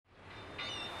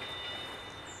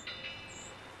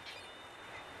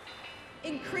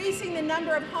increasing the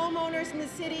number of homeowners in the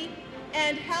city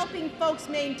and helping folks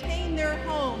maintain their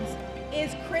homes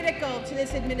is critical to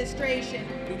this administration.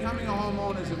 Becoming a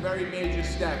homeowner is a very major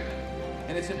step,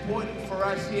 and it's important for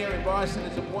us here in Boston,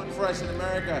 it's important for us in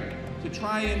America to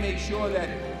try and make sure that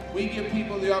we give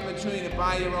people the opportunity to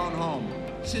buy their own home.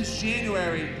 Since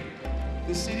January,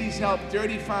 the city's helped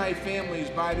 35 families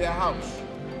buy their house.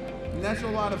 And that's a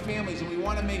lot of families, and we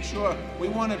want to make sure, we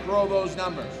want to grow those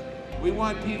numbers. We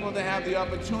want people to have the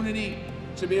opportunity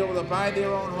to be able to buy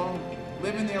their own home,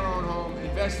 live in their own home,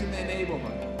 invest in their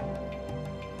neighborhood.